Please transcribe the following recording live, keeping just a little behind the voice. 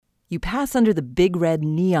You pass under the big red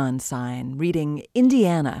neon sign reading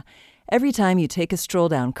Indiana every time you take a stroll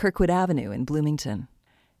down Kirkwood Avenue in Bloomington.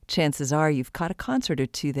 Chances are you've caught a concert or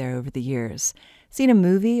two there over the years, seen a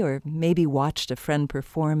movie, or maybe watched a friend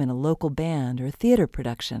perform in a local band or theater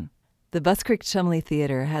production. The Buskirk-Chumley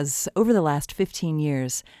Theater has, over the last 15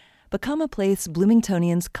 years, become a place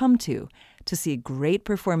Bloomingtonians come to see great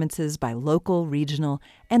performances by local, regional,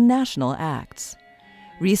 and national acts.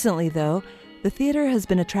 Recently, though, the theater has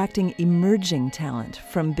been attracting emerging talent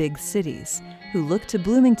from big cities who look to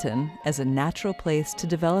Bloomington as a natural place to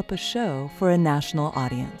develop a show for a national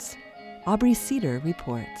audience. Aubrey Cedar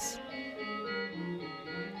reports.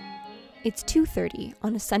 It's 2:30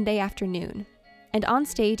 on a Sunday afternoon, and on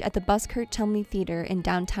stage at the Buskirk-Chumley Theater in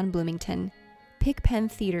downtown Bloomington, Pigpen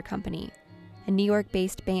Theater Company, a New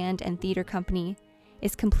York-based band and theater company,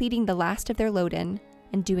 is completing the last of their load-in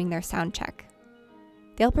and doing their sound check.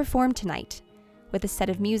 They'll perform tonight with a set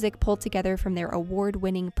of music pulled together from their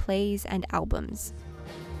award-winning plays and albums.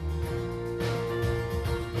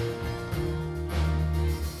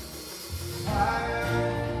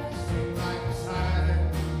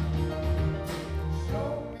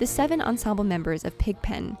 The 7 ensemble members of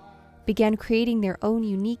Pigpen began creating their own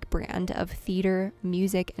unique brand of theater,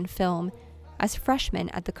 music, and film as freshmen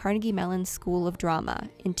at the Carnegie Mellon School of Drama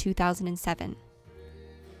in 2007.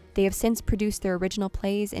 They have since produced their original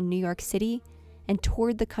plays in New York City and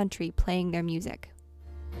toured the country playing their music.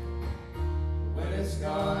 When it's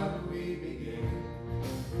gone, we begin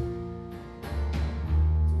to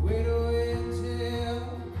wait away until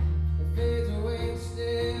it fades away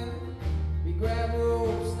still. We grab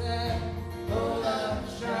ropes that hold up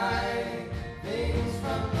shy, things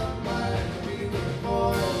from the mud we were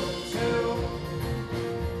born to.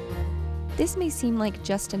 This may seem like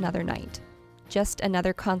just another night, just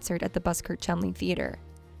another concert at the Buskirk-Chumley Theater.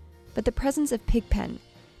 But the presence of Pigpen,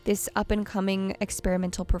 this up-and-coming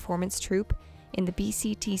experimental performance troupe in the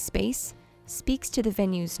BCT space, speaks to the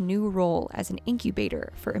venue's new role as an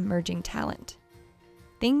incubator for emerging talent.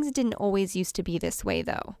 Things didn't always used to be this way,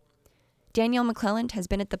 though. Danielle McClelland has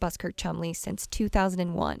been at the Buskirk-Chumley since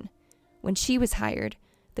 2001. When she was hired,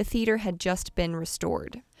 the theater had just been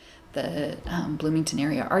restored. The Bloomington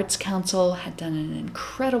Area Arts Council had done an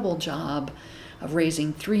incredible job of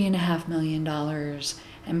raising $3.5 million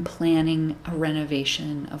and planning a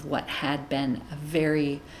renovation of what had been a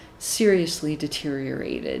very seriously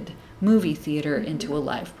deteriorated movie theater into a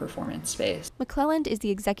live performance space. McClelland is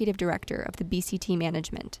the executive director of the BCT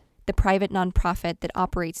Management, the private nonprofit that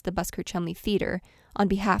operates the Buskirk-Chumley Theater on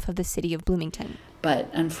behalf of the city of Bloomington. But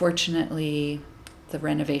unfortunately, the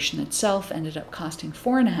renovation itself ended up costing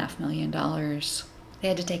 $4.5 million. They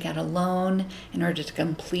had to take out a loan in order to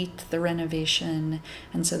complete the renovation,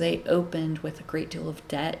 and so they opened with a great deal of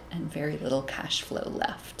debt and very little cash flow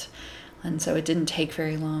left. And so it didn't take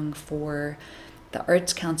very long for the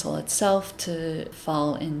Arts Council itself to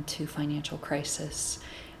fall into financial crisis,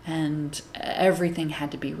 and everything had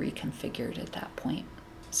to be reconfigured at that point.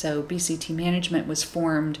 So BCT Management was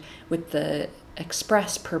formed with the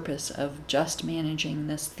express purpose of just managing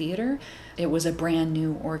this theater. It was a brand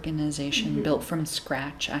new organization built from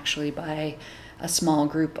scratch, actually by a small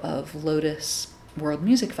group of Lotus World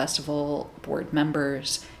Music Festival board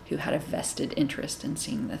members who had a vested interest in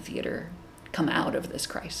seeing the theater come out of this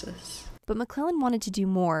crisis. But McClelland wanted to do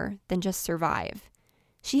more than just survive.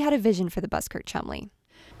 She had a vision for the Buskirk-Chumley.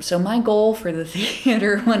 So my goal for the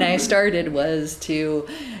theater when I started was to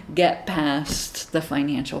get past the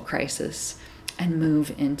financial crisis and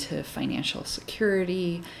move into financial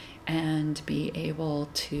security and be able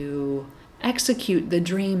to execute the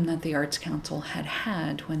dream that the Arts Council had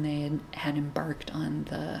had when they had embarked on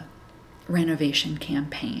the renovation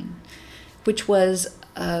campaign, which was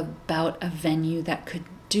about a venue that could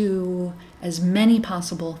do as many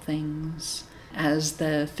possible things as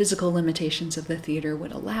the physical limitations of the theater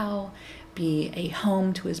would allow, be a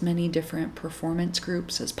home to as many different performance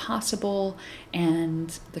groups as possible,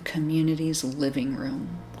 and the community's living room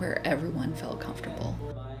where everyone felt comfortable.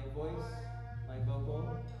 My voice, my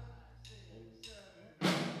vocal.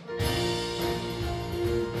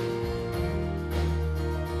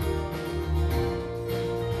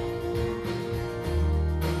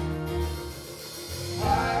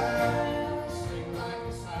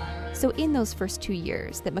 So in those first 2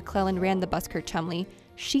 years that McClelland ran the Buskirk-Chumley,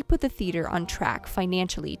 she put the theater on track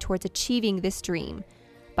financially towards achieving this dream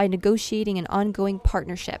by negotiating an ongoing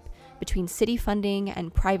partnership between city funding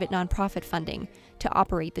and private nonprofit funding to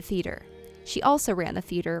operate the theater. She also ran the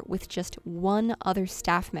theater with just one other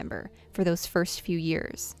staff member for those first few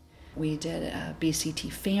years. We did a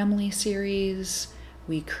BCT Family series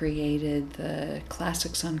We created the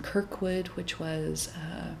Classics on Kirkwood, which was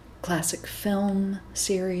a classic film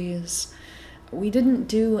series. We didn't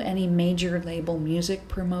do any major label music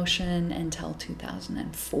promotion until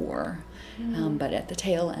 2004. But at the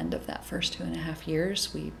tail end of that first 2.5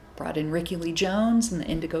 years, we brought in Rickie Lee Jones, and the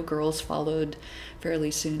Indigo Girls followed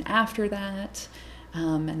fairly soon after that.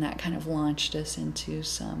 And that kind of launched us into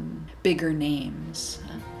some bigger names.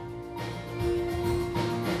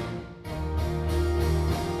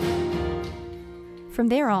 From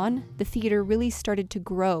there on, the theater really started to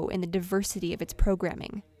grow in the diversity of its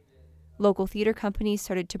programming. Local theater companies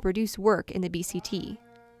started to produce work in the BCT.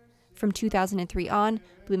 From 2003 on,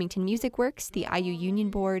 Bloomington Music Works, the IU Union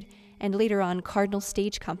Board, and later on Cardinal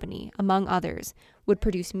Stage Company, among others, would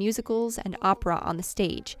produce musicals and opera on the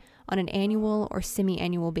stage on an annual or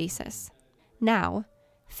semi-annual basis. Now,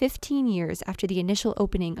 15 years after the initial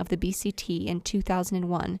opening of the BCT in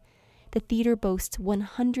 2001, the theater boasts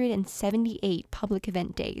 178 public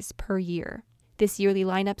event days per year. This yearly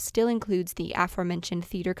lineup still includes the aforementioned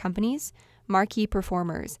theater companies, marquee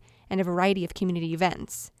performers, and a variety of community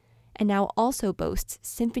events, and now also boasts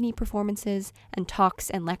symphony performances and talks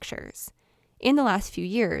and lectures. In the last few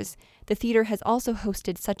years, the theater has also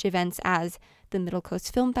hosted such events as the Middle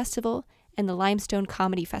Coast Film Festival and the Limestone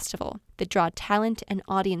Comedy Festival that draw talent and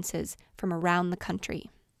audiences from around the country.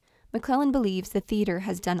 McClellan believes the theater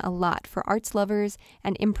has done a lot for arts lovers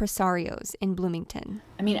and impresarios in Bloomington.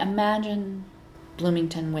 I mean, imagine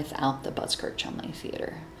Bloomington without the Buskirk Chumley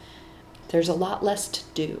Theater. There's a lot less to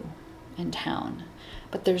do in town,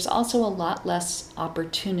 but there's also a lot less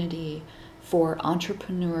opportunity for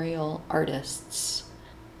entrepreneurial artists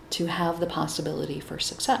to have the possibility for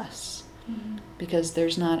success. Because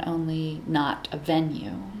there's not only not a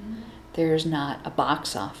venue, there's not a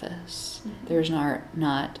box office, there's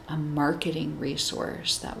not a marketing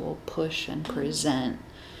resource that will push and present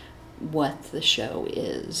what the show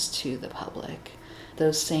is to the public.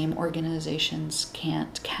 Those same organizations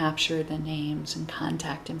can't capture the names and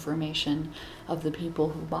contact information of the people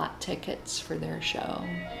who bought tickets for their show.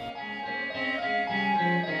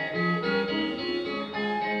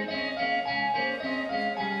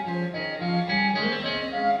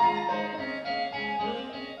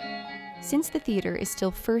 Since the theater is still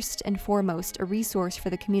first and foremost a resource for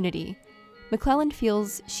the community, McClellan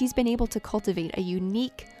feels she's been able to cultivate a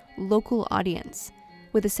unique, local audience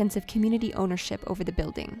with a sense of community ownership over the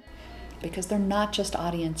building. Because they're not just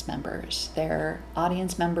audience members. They're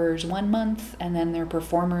audience members 1 month, and then they're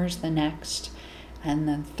performers the next. And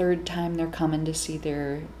the third time they're coming to see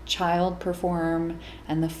their child perform,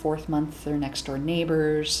 and the 4th month their next door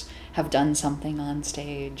neighbors have done something on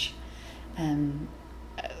stage. And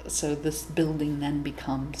so this building then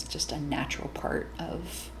becomes just a natural part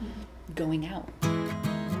of going out.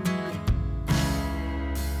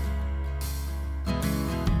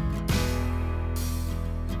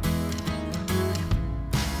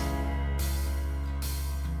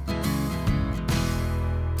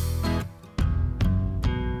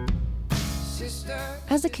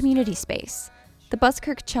 As a community space, the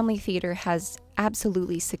Buskirk Chumley Theater has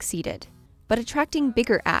absolutely succeeded. But attracting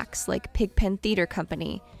bigger acts like Pigpen Theater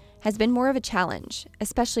Company has been more of a challenge,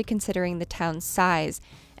 especially considering the town's size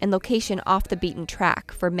and location off the beaten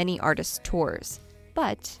track for many artists' tours.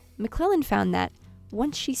 But McClellan found that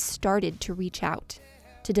once she started to reach out,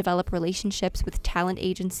 to develop relationships with talent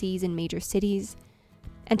agencies in major cities,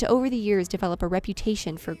 and to over the years develop a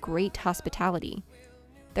reputation for great hospitality,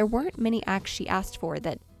 there weren't many acts she asked for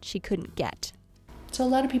that she couldn't get. So a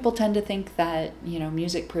lot of people tend to think that,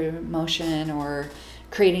 music promotion or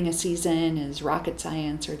creating a season is rocket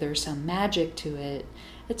science or there's some magic to it.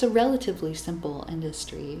 It's a relatively simple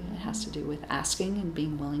industry. It has to do with asking and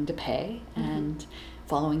being willing to pay and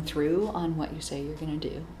following through on what you say you're going to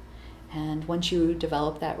do. And once you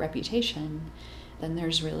develop that reputation, then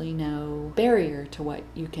there's really no barrier to what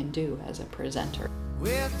you can do as a presenter.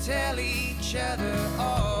 We'll tell each other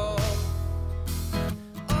all.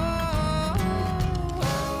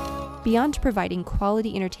 Beyond providing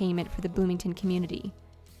quality entertainment for the Bloomington community,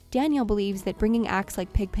 Danielle believes that bringing acts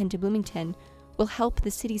like Pigpen to Bloomington will help the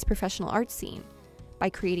city's professional arts scene by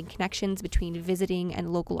creating connections between visiting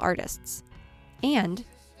and local artists. And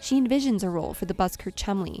she envisions a role for the Buskirk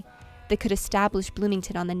Chumley that could establish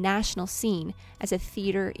Bloomington on the national scene as a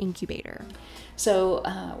theater incubator. So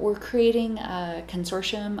we're creating a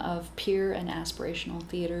consortium of peer and aspirational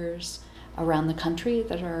theaters around the country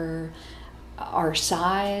that are our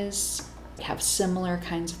size, have similar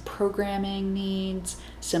kinds of programming needs,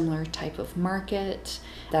 similar type of market,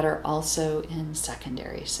 that are also in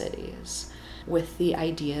secondary cities, with the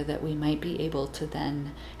idea that we might be able to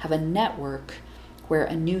then have a network where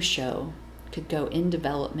a new show could go in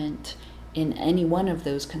development in any one of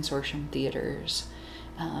those consortium theaters,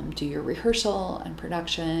 do your rehearsal and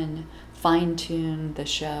production, fine-tune the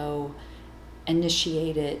show,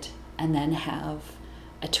 initiate it, and then have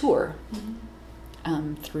a tour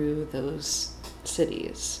through those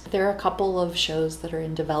cities. There are a couple of shows that are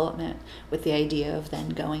in development with the idea of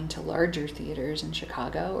then going to larger theaters in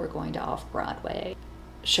Chicago or going to Off-Broadway.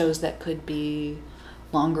 Shows that could be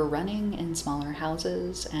longer running in smaller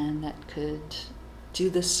houses and that could do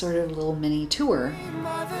this sort of little mini tour.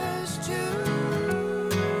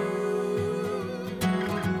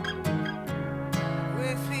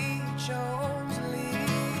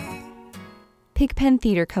 Pigpen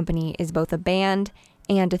Theater Company is both a band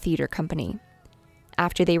and a theater company.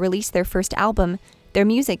 After they released their first album, their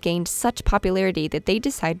music gained such popularity that they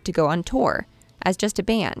decided to go on tour as just a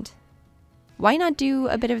band. Why not do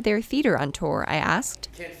a bit of their theater on tour, I asked.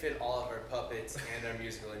 We can't fit all of our puppets and our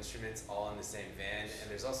musical instruments all in the same van,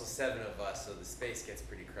 and there's also 7 of us, so the space gets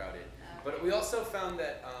pretty crowded. But we also found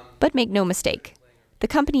that... But make no mistake, the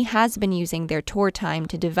company has been using their tour time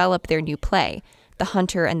to develop their new play, The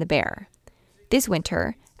Hunter and the Bear. This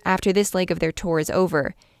winter, after this leg of their tour is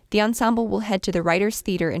over, the ensemble will head to the Writers'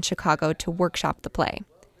 Theater in Chicago to workshop the play.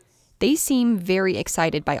 They seem very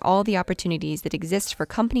excited by all the opportunities that exist for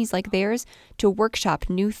companies like theirs to workshop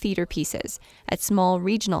new theater pieces at small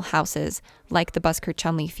regional houses like the Buskirk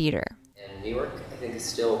Chumley Theater. And New York, I think, is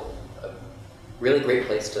still a really great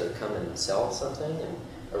place to come and sell something, and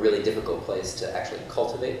a really difficult place to actually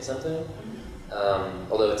cultivate something.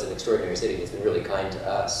 Although it's an extraordinary city, it's been really kind to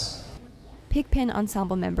us. Pigpen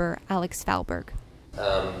ensemble member Alex Falberg.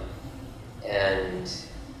 And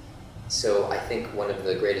so I think one of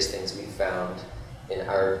the greatest things we've found in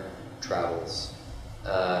our travels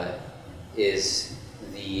is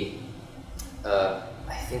the,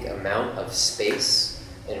 I think, amount of space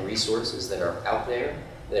and resources that are out there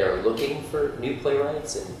that are looking for new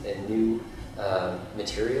playwrights and new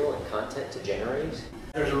material and content to generate.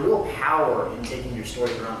 There's a real power in taking your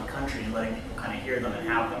stories around the country and letting people kind of hear them and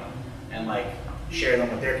have them and share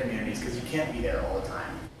them with their communities, because you can't be there all the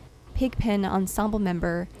time. Pigpen ensemble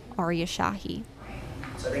member Arya Shahi.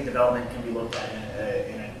 So I think development can be looked at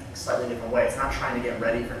in a slightly different way. It's not trying to get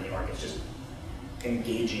ready for New York, it's just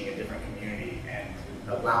engaging a different community and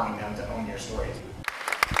allowing them to own your stories.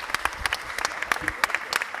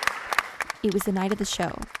 It was the night of the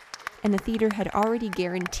show, and the theater had already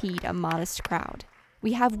guaranteed a modest crowd.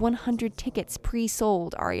 We have 100 tickets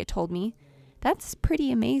pre-sold, Arya told me. That's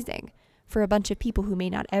pretty amazing for a bunch of people who may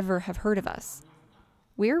not ever have heard of us.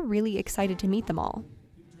 We're really excited to meet them all.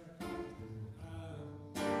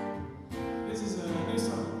 This is a new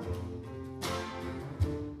song.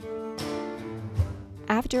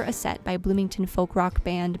 After a set by Bloomington folk rock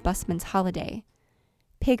band Busman's Holiday,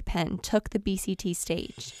 Pigpen took the BCT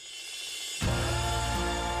stage.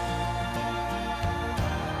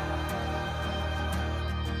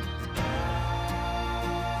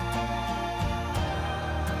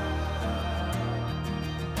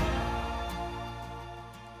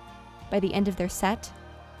 By the end of their set,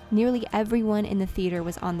 nearly everyone in the theater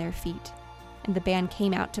was on their feet, and the band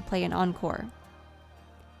came out to play an encore.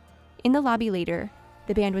 In the lobby later,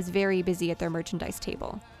 the band was very busy at their merchandise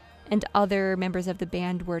table, and other members of the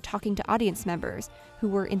band were talking to audience members who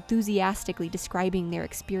were enthusiastically describing their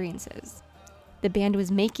experiences. The band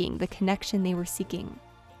was making the connection they were seeking.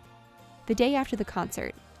 The day after the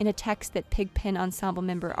concert, in a text that Pigpen ensemble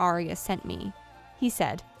member Arya sent me, he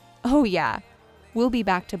said, "Oh yeah, we'll be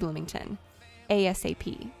back to Bloomington,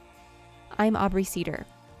 ASAP." I'm Aubrey Cedar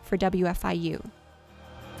for WFIU.